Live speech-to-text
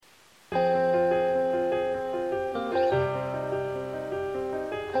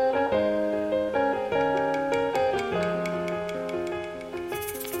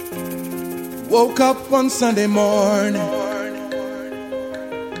Woke up one Sunday morning,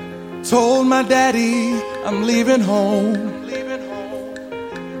 told my daddy I'm leaving home.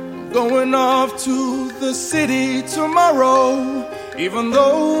 I'm going off to the city tomorrow, even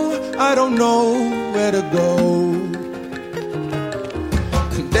though I don't know where to go.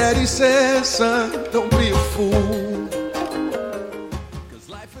 Daddy says, son, don't be a fool, 'cause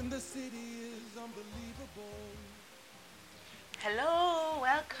life in the city is unbelievable. Hello,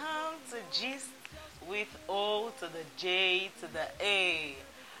 welcome to Gist with O to the J to the A.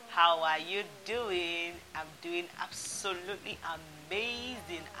 How are you doing? I'm doing absolutely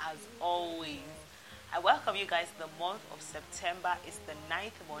amazing as always. I welcome you guys to the month of September. It's the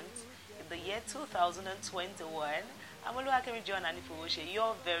 9th month in the year 2021. I'm Oluwakemi John Anifuwoshe,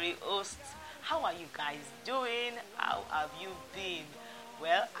 your very host. How are you guys doing? How have you been?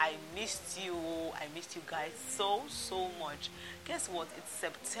 Well, I missed you. I missed you guys so much. Guess what? It's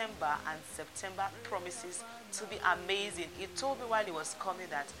September, and September promises to be amazing. He told me while he was coming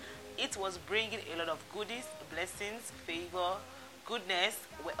that it was bringing a lot of goodies, blessings, favor, goodness.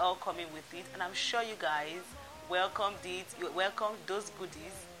 We're all coming with it, and I'm sure you guys welcomed it. You welcomed those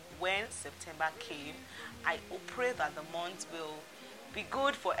goodies when September came. I pray that the month will be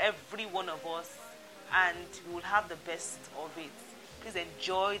good for every one of us, and we will have the best of it. Please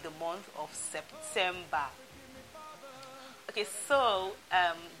enjoy the month of September. Okay, so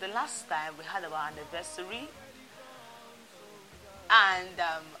the last time we had our anniversary, and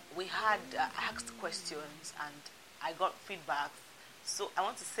we had asked questions and I got feedback. So I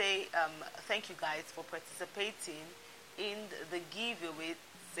want to say thank you guys for participating in the giveaway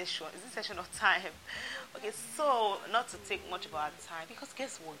session. Is this session of time? Okay, so not to take much of our time, because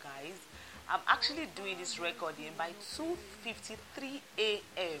guess what, guys? I'm actually doing this recording by 2:53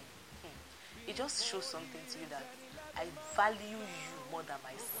 a.m. It just shows something to you that I value you more than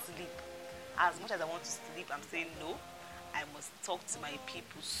my sleep. As much as I want to sleep, I'm saying no, I must talk to my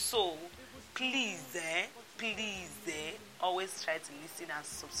people. So please, always try to listen and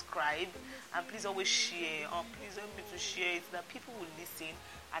subscribe, and please always share. Please help me to share it so that people will listen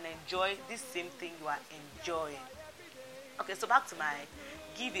and enjoy this same thing you are enjoying. Okay, so back to my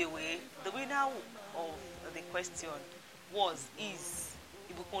giveaway. The winner of the question is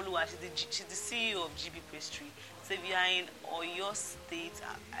Ibukun Oluwa. She's the CEO of GB Pastry. So if you are in Oyo State,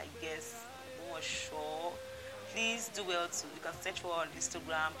 I guess, I'm not sure. Please do well to, you can search for her on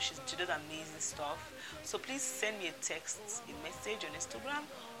Instagram. She does amazing stuff. So please send me a text, a message on Instagram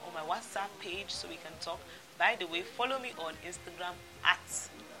or my WhatsApp page so we can talk. By the way, follow me on Instagram at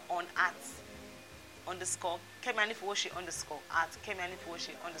 _Kemi Anifuwoshe _,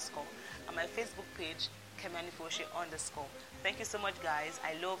 and my Facebook page Kemi Anifuwoshe _. Thank you so much, guys.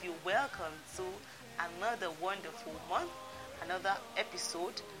 I love you. Welcome to another wonderful month, another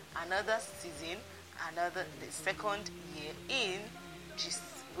episode, another season, the second year in Gist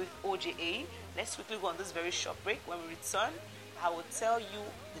with OJA. Let's quickly go on this very short break. When we return, I will tell you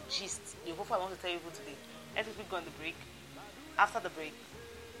the gist, the hope I want to tell you today. Let's quickly go on the break. After the break,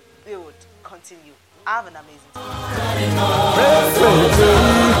 we would continue. Have an amazing time. Pray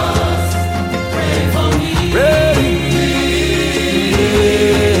for me. Pray.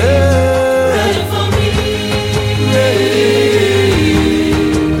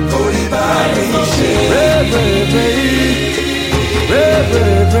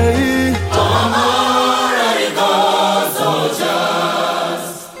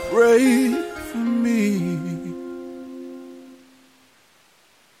 Pray for me.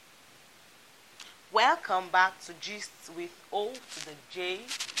 Welcome back to Gist with O to the J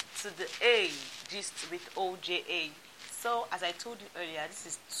to the A. Gist with OJA. So as I told you earlier, this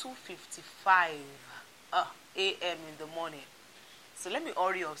is 2:55 a.m. in the morning. So let me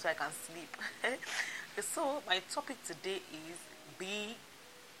hurry up so I can sleep. So my topic today is be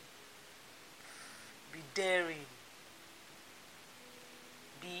daring.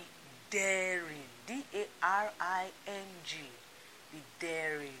 Be daring. D-A-R-I-N-G. Be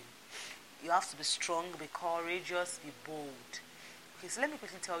daring. You have to be strong, be courageous, be bold. Okay, so let me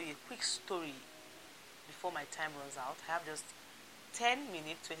quickly tell you a quick story before my time runs out. I have just 10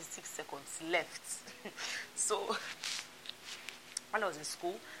 minutes, 26 seconds left. So when I was in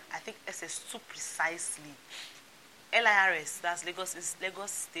school, I think SS2 precisely, LIRS, that's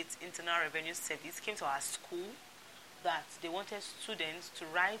Lagos State Internal Revenue Service, came to our school that they wanted students to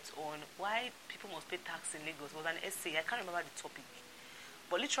write on why people must pay tax in Lagos. It was an essay. I can't remember the topic.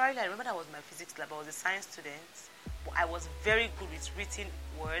 But literally, I remember that was my physics lab. I was a science student. But I was very good with written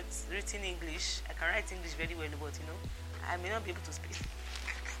words, written English. I can write English very well, but I may not be able to speak.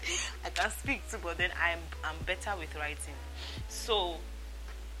 I can speak too, but then I'm better with writing. So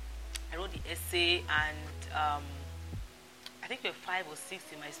I wrote the essay, and I think we were 5 or 6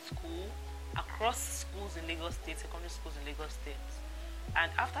 in my school, across schools in Lagos State, secondary schools in Lagos State.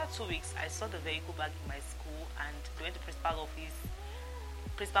 And after 2 weeks, I saw the vehicle back in my school, and they went to principal office.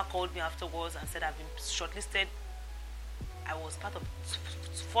 Principal called me afterwards and said I've been shortlisted. I was part of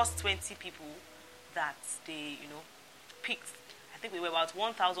first 20 people that they, picked. I think we were about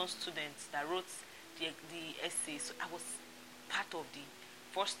 1,000 students that wrote the essay. So I was part of the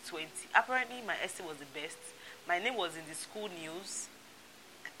first 20. Apparently, my essay was the best. My name was in the school news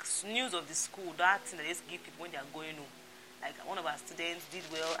of the school. That thing that they just give people when they are going home. Like, one of our students did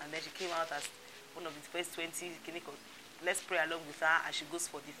well, and then she came out as one of the first 20. Let's pray along with her, and she goes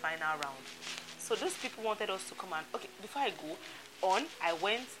for the final round. So those people wanted us to come and, okay, before I go on, I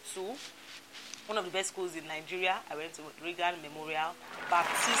went to one of the best schools in Nigeria. I went to Reagan Memorial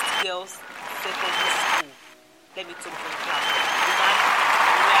Baptist Girls Secondary School. Let me talk for the class. Reagan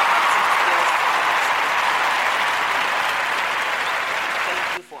Memorial Baptist Girls Secondary School.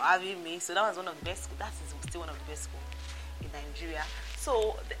 Thank you for having me. So that was one of the best schools. That is still one of the best schools in Nigeria.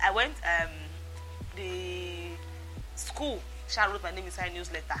 So I went, the school, she wrote my name inside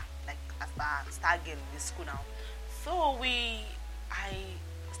newsletter, like as a star girl in the school now. So I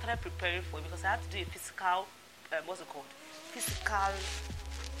started preparing for it because I had to do a physical,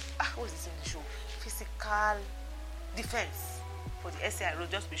 what's this in the show? Physical defense for the essay I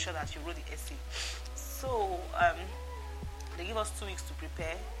wrote, just to be sure that you wrote the essay. So they give us 2 weeks to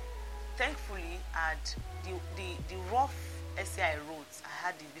prepare. Thankfully, the rough essay I wrote, I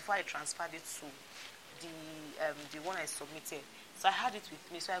had it before I transferred it to the one I submitted. So I had it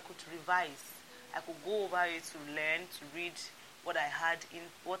with me so I could revise. I could go over it to learn, to read what I had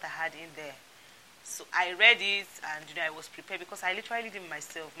in there. So I read it, and I was prepared because I literally did it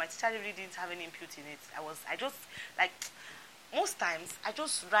myself. My teacher really didn't have any input in it. I just like, most times I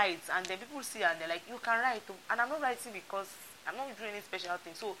just write, and then people see and they're like, you can write, and I'm not writing because I'm not doing any special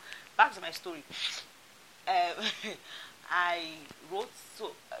thing. So back to my story. I wrote,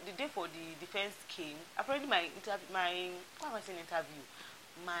 so the day for the defense came. Apparently my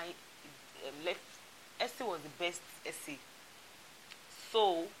essay was the best essay.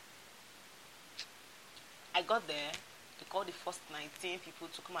 So I got there. They called the first 19 people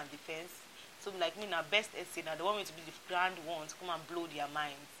to come and defense. So like me, now best essay, now they want me to be the grand one to come and blow their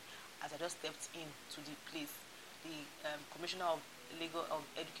minds. As I just stepped in to the place, the commissioner of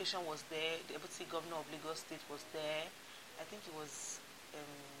education was there. The deputy governor of Lagos State was there. I think it was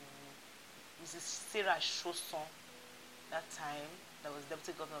Mrs. Sarah Shoson that time, that was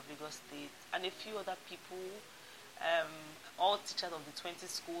deputy governor of Lagos State, and a few other people. All teachers of the 20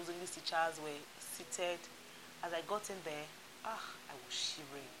 schools, English teachers, were seated. As I got in there, I was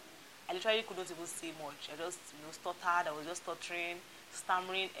shivering. I literally couldn't even say much. I just, stuttered. I was just stuttering,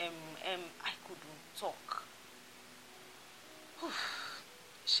 stammering. I couldn't talk.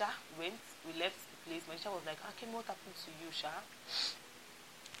 Sha went. We left the place. My teacher was like, Akim, what happened to you, Sha?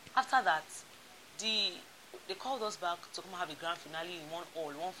 After that, they called us back to come have a grand finale in one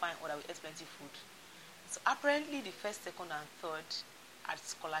fine hall that we ate plenty food. So apparently the first, second, and third had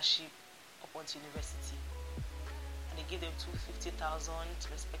scholarship up onto university. And they gave them 250,000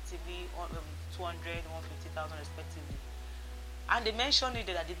 respectively, 200, 150,000 respectively. And they mentioned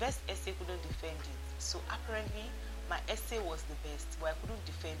it that the best essay couldn't defend it. So apparently my essay was the best, but I couldn't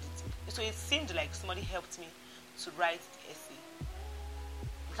defend it. So it seemed like somebody helped me to write the essay.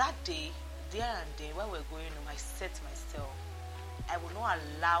 That day, there and then, while we were going home, I said to myself, I will not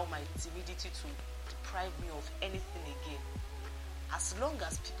allow my timidity to deprive me of anything again. As long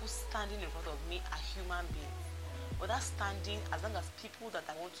as people standing in front of me are human beings, whether standing, as long as people that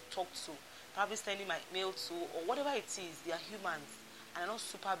I want to talk to, probably sending my mail to, or whatever it is, they are humans and are not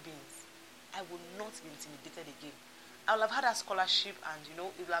super beings, I will not be intimidated again. I will have had a scholarship, and it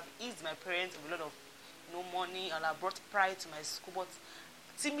will have eased my parents of a lot of money, and I brought pride to my school, but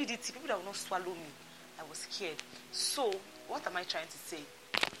timidity, people that will not swallow me, I was scared. So what am I trying to say?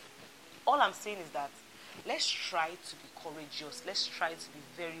 All I'm saying is that let's try to be courageous. Let's try to be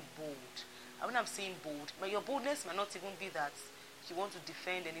very bold. And when I'm saying bold, your boldness might not even be that you want to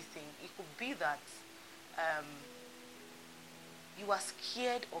defend anything. It could be that you are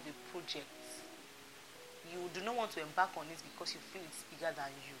scared of a project. You do not want to embark on it because you feel it's bigger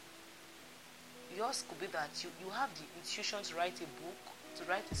than you. Yours could be that you have the intuition to write a book, to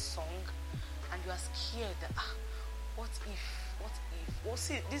write a song, and you are scared that, what if? Well,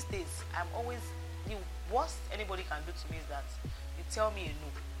 see, these days, the worst anybody can do to me is that you tell me a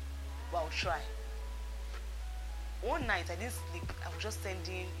no, but I'll try. One night, I didn't sleep. I was just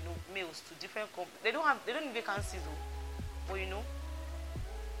sending, mails to different companies. They don't need vacancies, though. But,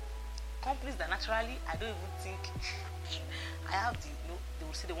 companies that naturally I don't even think I have the, they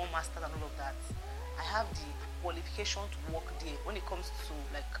will say they want masters and all of that. I have the qualification to work there when it comes to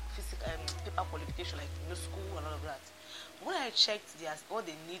like physical paper qualification, like school and all of that. When I checked what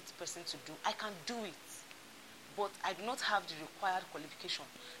they need person to do, I can do it, but I do not have the required qualification.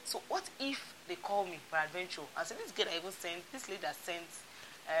 So what if they call me for adventure and say, this girl I even sent, this lady that sent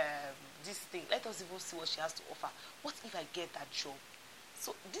this thing, let us even see what she has to offer. What if I get that job?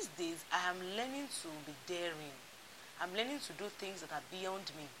 So these days I am learning to be daring. I'm learning to do things that are beyond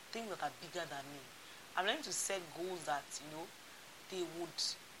me, things that are bigger than me. I'm learning to set goals that they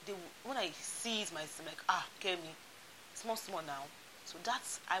would when I see it myself, like, Kemi, small now. So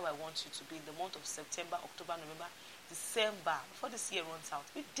that's how I want you to be in the month of September, October, November, December, before this year runs out.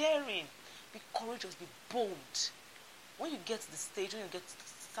 Be daring, be courageous, be bold. When you get to the stage, when you get to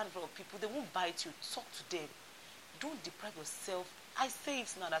stand in front of people, they won't bite you. Talk to them. Don't deprive yourself. I say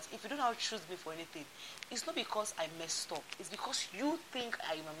it now that if you don't have to choose me for anything, it's not because I messed up. It's because you think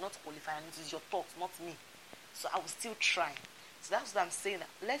I am not qualified and it is your thoughts, not me. So I will still try. So that's what I'm saying.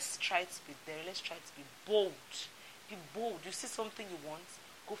 Let's try to be there. Let's try to be bold. Be bold. You see something you want,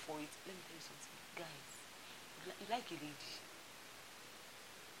 go for it. Let me tell you something. Guys, you like a lady.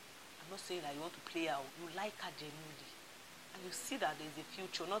 I'm not saying that you want to play out. You like her genuinely. And you see that there's a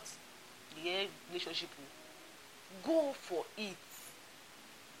future, not the relationship. Go for it.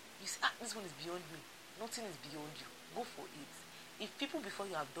 You say, this one is beyond me. Nothing is beyond you. Go for it. If people before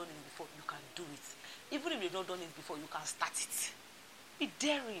you have done it before, you can do it. Even if you've not done it before, you can start it. Be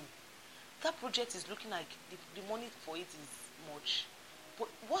daring. That project is looking like the money for it is much. But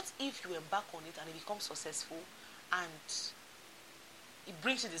what if you embark on it and it becomes successful and it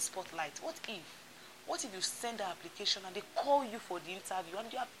brings you the spotlight? What if? What if you send the application and they call you for the interview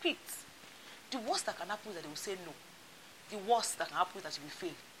and you are picked? The worst that can happen is that they will say no. The worst that can happen is that you will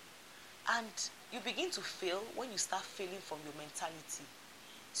fail. And you begin to fail when you start failing from your mentality.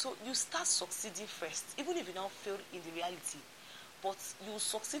 So you start succeeding first, even if you now fail in the reality. But you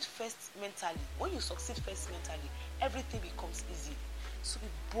succeed first mentally. When you succeed first mentally, everything becomes easy. So be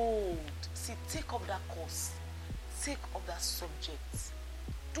bold. See, take up that course. Take up that subject.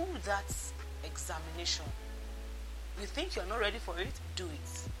 Do that examination. You think you're not ready for it? Do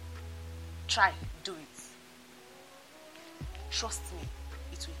it. Try, do it. Trust me,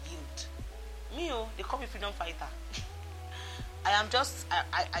 it will yield. Me, they call me freedom fighter.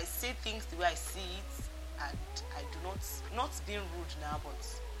 I say things the way I see it, and I do not being rude now,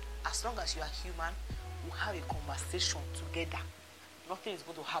 but as long as you are human, we'll have a conversation together. Nothing is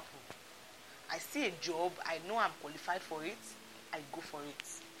going to happen. I see a job, I know I'm qualified for it, I go for it.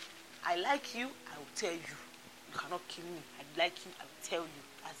 I like you, I will tell you. You cannot kill me. I like you, I will tell you.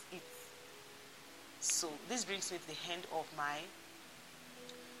 That's it. So this brings me to the end of my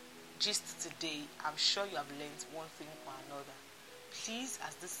gist today. I'm sure you have learned one thing or another. Please,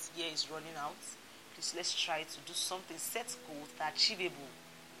 as this year is running out, please let's try to do something. Set goals that are achievable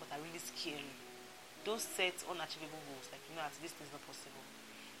but are really scary. Don't set unachievable goals like as this thing is not possible.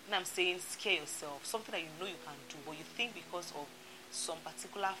 And I'm saying scare yourself. Something that you know you can do, but you think because of some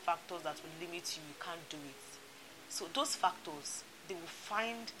particular factors that will limit you, you can't do it. So those factors, they will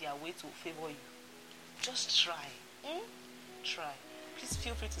find their way to favor you. Just try. Try. Please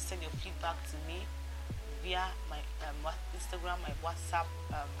feel free to send your feedback to me via my Instagram, my WhatsApp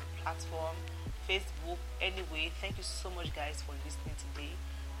platform, Facebook. Anyway, thank you so much, guys, for listening today.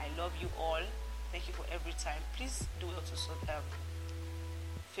 I love you all. Thank you for every time. Please do well to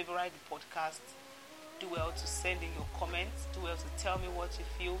favorite the podcast. Do well to send in your comments. Do well to tell me what you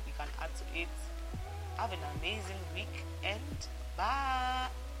feel you can add to it. Have an amazing weekend. Bye.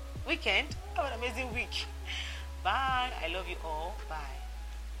 Have an amazing week. Bye. I love you all. Bye.